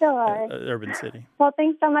in an urban city. Well,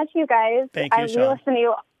 thanks so much, you guys. Thank you, Sean. We listen to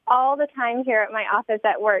you all the time here at my office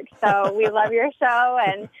at work, so we love your show,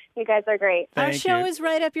 and you guys are great. Our show is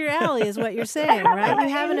right up your alley, is what you're saying, right? You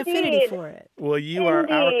have an affinity for it. Well,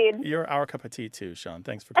 you're our cup of tea too, Sean.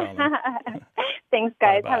 Thanks for calling. Thanks,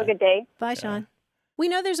 guys. Bye-bye. Have a good day. Bye, Sean. We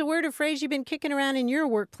know there's a word or phrase you've been kicking around in your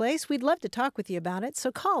workplace. We'd love to talk with you about it,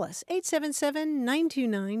 so call us,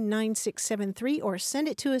 877-929-9673, or send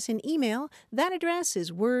it to us in email. That address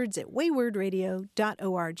is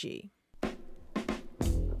words@waywordradio.org.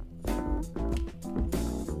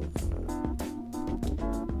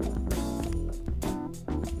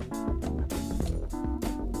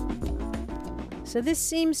 So this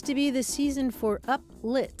seems to be the season for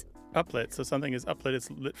uplit. Uplit. So something is uplit.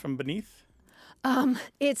 It's lit from beneath?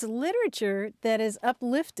 It's literature that is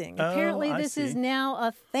uplifting. Apparently this is now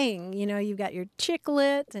a thing. You know, you've got your chick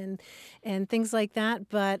lit and things like that.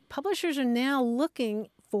 But publishers are now looking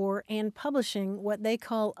for and publishing what they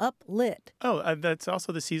call uplit. Oh, that's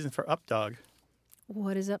also the season for updog.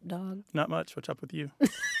 What is updog? Not much. What's up with you?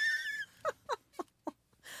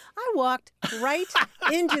 I walked right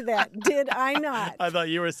into that, did I not? I thought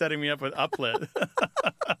you were setting me up with uplit.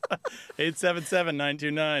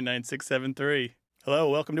 877-929-9673. Hello,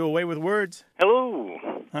 welcome to Away with Words. Hello.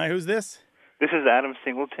 Hi, who's this? This is Adam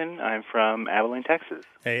Singleton. I'm from Abilene, Texas.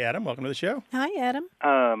 Hey, Adam, welcome to the show. Hi, Adam.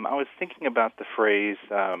 I was thinking about the phrase,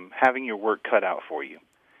 having your work cut out for you.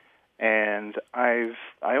 And I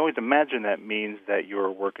always imagine that means that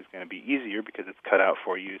your work is going to be easier because it's cut out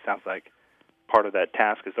for you. It sounds like part of that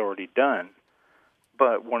task is already done.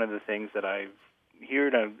 But one of the things that I've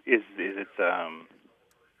heard of is it's that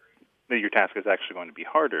your task is actually going to be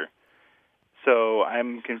harder. So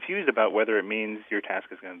I'm confused about whether it means your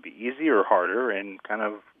task is going to be easier or harder, and kind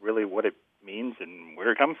of really what it means and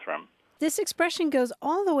where it comes from. This expression goes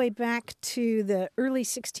all the way back to the early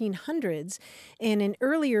 1600s in an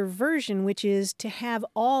earlier version, which is to have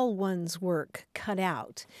all one's work cut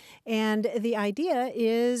out. And the idea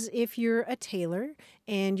is if you're a tailor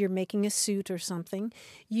and you're making a suit or something,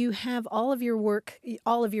 you have all of your work,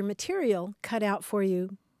 all of your material cut out for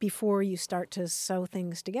you before you start to sew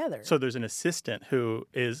things together. So there's an assistant who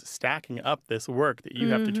is stacking up this work that you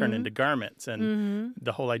have to turn into garments. And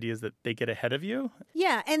the whole idea is that they get ahead of you?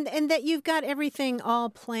 Yeah, and that you've got everything all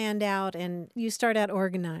planned out and you start out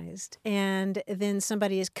organized. And then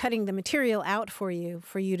somebody is cutting the material out for you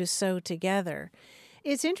to sew together.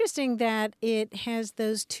 It's interesting that it has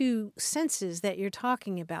those two senses that you're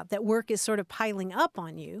talking about, that work is sort of piling up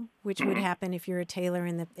on you, which would happen if you're a tailor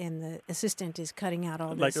and the assistant is cutting out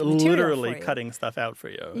all this material literally for you. Cutting stuff out for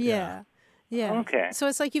you. Yeah. Okay. So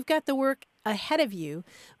it's like you've got the work ahead of you,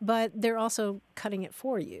 but they're also cutting it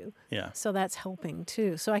for you. Yeah. So that's helping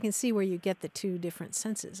too. So I can see where you get the two different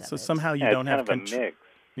senses of it. So somehow you don't have control. Mix.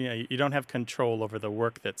 Yeah, you don't have control over the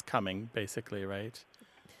work that's coming, basically, right?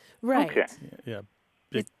 Right. Okay. Yeah.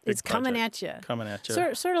 It's coming at you. Coming at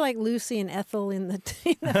you. Sort of like Lucy and Ethel in the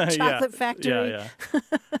chocolate factory. Yeah.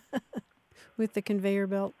 With the conveyor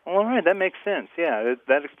belt. All right, that makes sense. Yeah,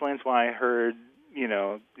 that explains why I heard,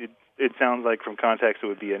 it sounds like from context it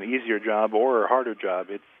would be an easier job or a harder job.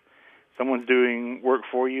 It's someone's doing work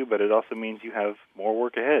for you, but it also means you have more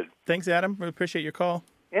work ahead. Thanks, Adam. We appreciate your call.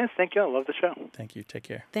 Yes, thank you. I love the show. Thank you. Take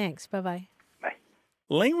care. Thanks. Bye-bye.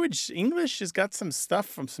 English has got some stuff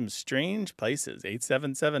from some strange places.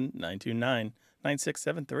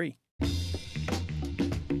 877-929-9673.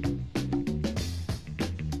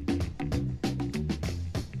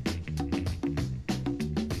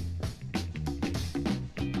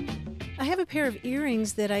 pair of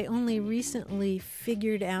earrings that I only recently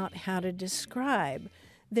figured out how to describe.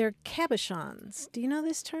 They're cabochons. Do you know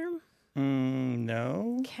this term?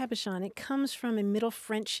 No. Cabochon. It comes from a Middle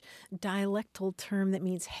French dialectal term that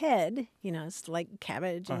means head. You know, it's like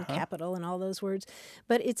cabbage and capital and all those words.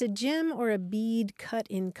 But it's a gem or a bead cut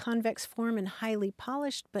in convex form and highly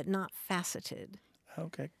polished but not faceted.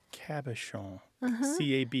 Okay. Cabochon.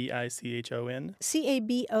 C-A-B-I-C-H-O-N?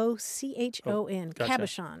 C-A-B-O-C-H-O-N. Gotcha.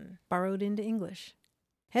 Cabochon, borrowed into English.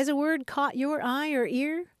 Has a word caught your eye or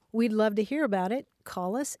ear? We'd love to hear about it.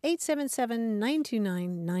 Call us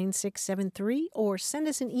 877-929-9673 or send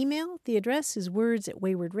us an email. The address is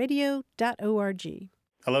words@waywardradio.org.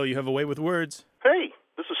 Hello, you have a way with words. Hey,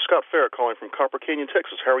 this is Scott Farrah calling from Copper Canyon,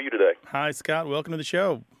 Texas. How are you today? Hi, Scott. Welcome to the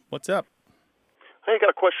show. What's up? Hey, I got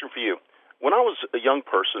a question for you. When I was a young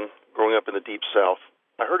person growing up in the Deep South,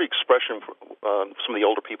 I heard the expression some of the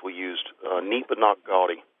older people used, neat but not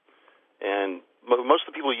gaudy. And most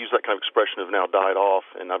of the people who use that kind of expression have now died off,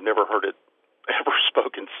 and I've never heard it ever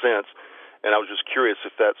spoken since. And I was just curious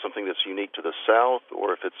if that's something that's unique to the South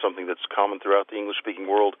or if it's something that's common throughout the English-speaking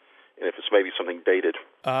world, and if it's maybe something dated.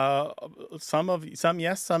 Some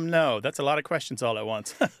yes, some no. That's a lot of questions all at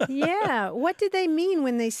once. Yeah. What did they mean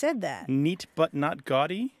when they said that? Neat but not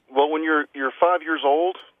gaudy? Well, when you're 5 years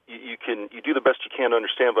old, you do the best you can to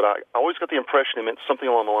understand, but I always got the impression it meant something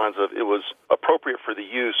along the lines of it was appropriate for the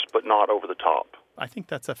use, but not over the top. I think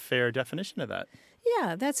that's a fair definition of that.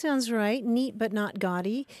 Yeah, that sounds right. Neat but not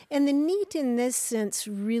gaudy. And the neat in this sense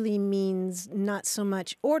really means not so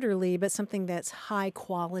much orderly, but something that's high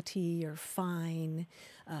quality or fine,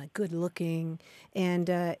 good looking. And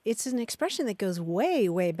it's an expression that goes way,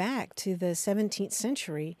 way back to the 17th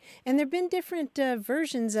century. And there have been different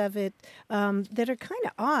versions of it that are kind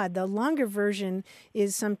of odd. The longer version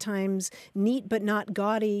is sometimes neat but not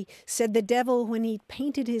gaudy, said the devil when he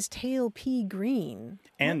painted his tail pea green.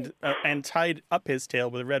 And tied up his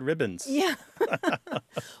tail with red ribbons. Yeah.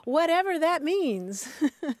 Whatever that means.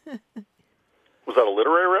 Was that a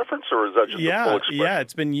literary reference, or is that just a full expression? Yeah,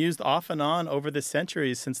 it's been used off and on over the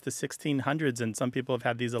centuries since the 1600s, and some people have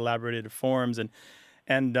had these elaborated forms, and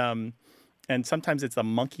sometimes it's a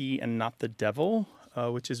monkey and not the devil,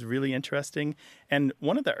 which is really interesting. And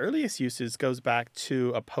one of the earliest uses goes back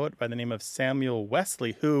to a poet by the name of Samuel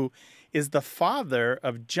Wesley, who is the father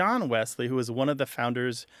of John Wesley, who was one of the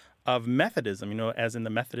founders of Methodism, as in the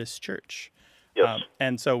Methodist Church. Yes.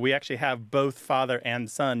 And so we actually have both father and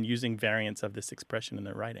son using variants of this expression in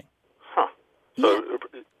their writing. Huh. So it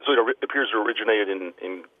appears to originated in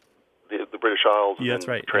the British Isles and that's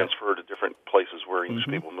right, transferred to different places where English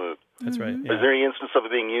people moved. That's right. Yeah. Is there any instance of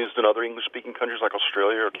it being used in other English-speaking countries like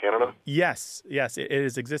Australia or Canada? Yes, it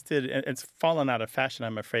has existed. It's fallen out of fashion,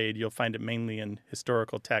 I'm afraid. You'll find it mainly in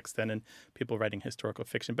historical text and in people writing historical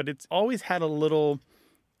fiction. But it's always had a little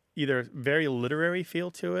either very literary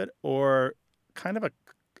feel to it or kind of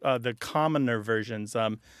the commoner versions.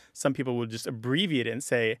 Some people would just abbreviate it and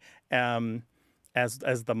say, as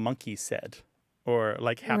the monkey said, or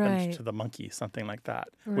like happened to the monkey, something like that,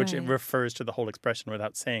 which it refers to the whole expression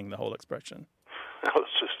without saying the whole expression. No,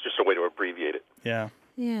 it's just a way to abbreviate it. Yeah.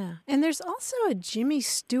 Yeah. And there's also a Jimmy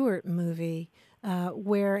Stewart movie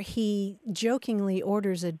where he jokingly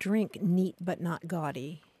orders a drink neat but not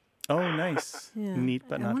gaudy. Oh, nice. Yeah. Neat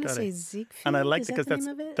but not I want to gaudy. say Siegfried. And I like Is it because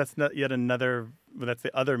that's not yet another. Well, that's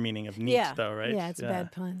the other meaning of neat, though, right? Yeah, it's a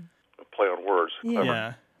bad pun. A play on words.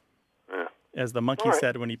 Yeah. As the monkey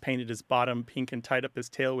said when he painted his bottom pink and tied up his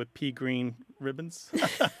tail with pea green ribbons.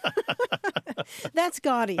 That's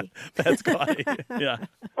gaudy. That's gaudy. Yeah.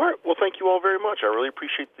 All right. Well, thank you all very much. I really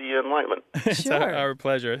appreciate the enlightenment. It's our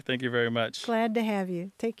pleasure. Thank you very much. Glad to have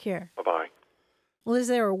you. Take care. Bye-bye. Well, is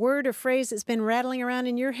there a word or phrase that's been rattling around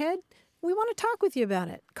in your head? We want to talk with you about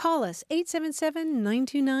it. Call us,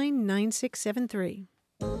 877-929-9673.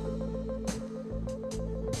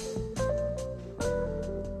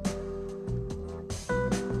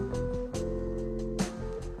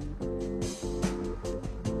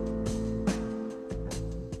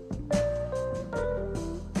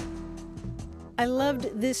 I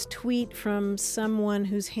loved this tweet from someone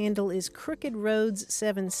whose handle is Crooked Roads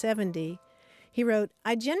 770. He wrote,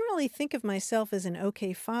 I generally think of myself as an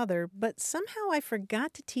okay father, but somehow I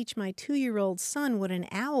forgot to teach my 2-year-old son what an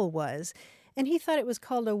owl was, and he thought it was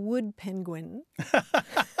called a wood penguin.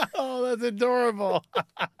 Oh, that's adorable.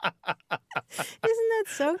 Isn't that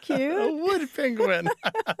so cute? A wood penguin.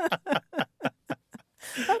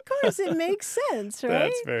 Of course, it makes sense, right?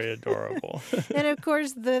 That's very adorable. And of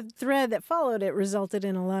course, the thread that followed it resulted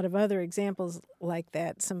in a lot of other examples like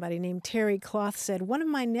that. Somebody named Terry Cloth said, one of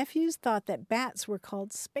my nephews thought that bats were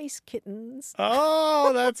called space kittens.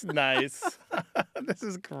 Oh, that's nice. This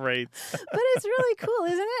is great. But it's really cool,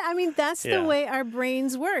 isn't it? I mean, that's the way our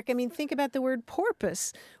brains work. I mean, think about the word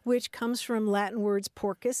porpoise, which comes from Latin words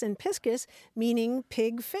porcus and piscus, meaning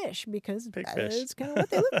pig fish, because that's kind of what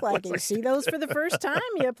they look like. You see those for the first time,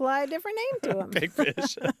 you apply a different name to them. Pig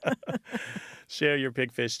fish. Share your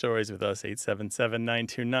pigfish stories with us,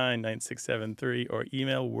 877-929-9673, or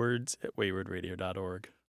email words@waywardradio.org.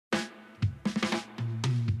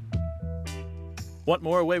 Want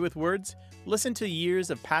more Away with Words? Listen to years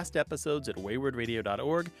of past episodes at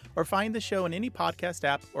waywardradio.org or find the show in any podcast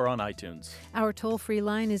app or on iTunes. Our toll-free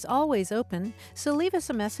line is always open, so leave us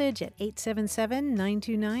a message at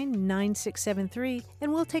 877-929-9673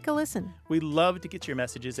 and we'll take a listen. We love to get your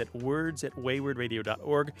messages at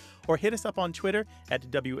words@waywardradio.org or hit us up on Twitter at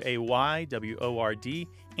WAYWORD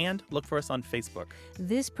and look for us on Facebook.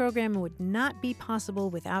 This program would not be possible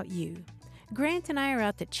without you. Grant and I are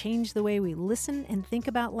out to change the way we listen and think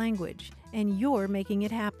about language, and you're making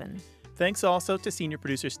it happen. Thanks also to senior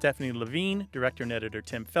producer Stephanie Levine, director and editor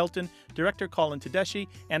Tim Felton, director Colin Tedeschi,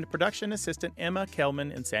 and production assistant Emma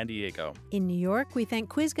Kelman in San Diego. In New York, we thank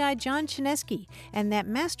quiz guy John Chinesky and that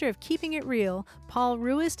master of keeping it real, Paul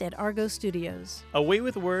Ruist at Argo Studios. Away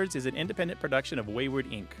with Words is an independent production of Wayward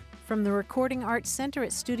Inc. From the Recording Arts Center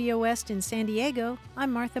at Studio West in San Diego,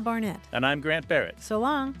 I'm Martha Barnett. And I'm Grant Barrett. So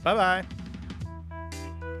long. Bye-bye.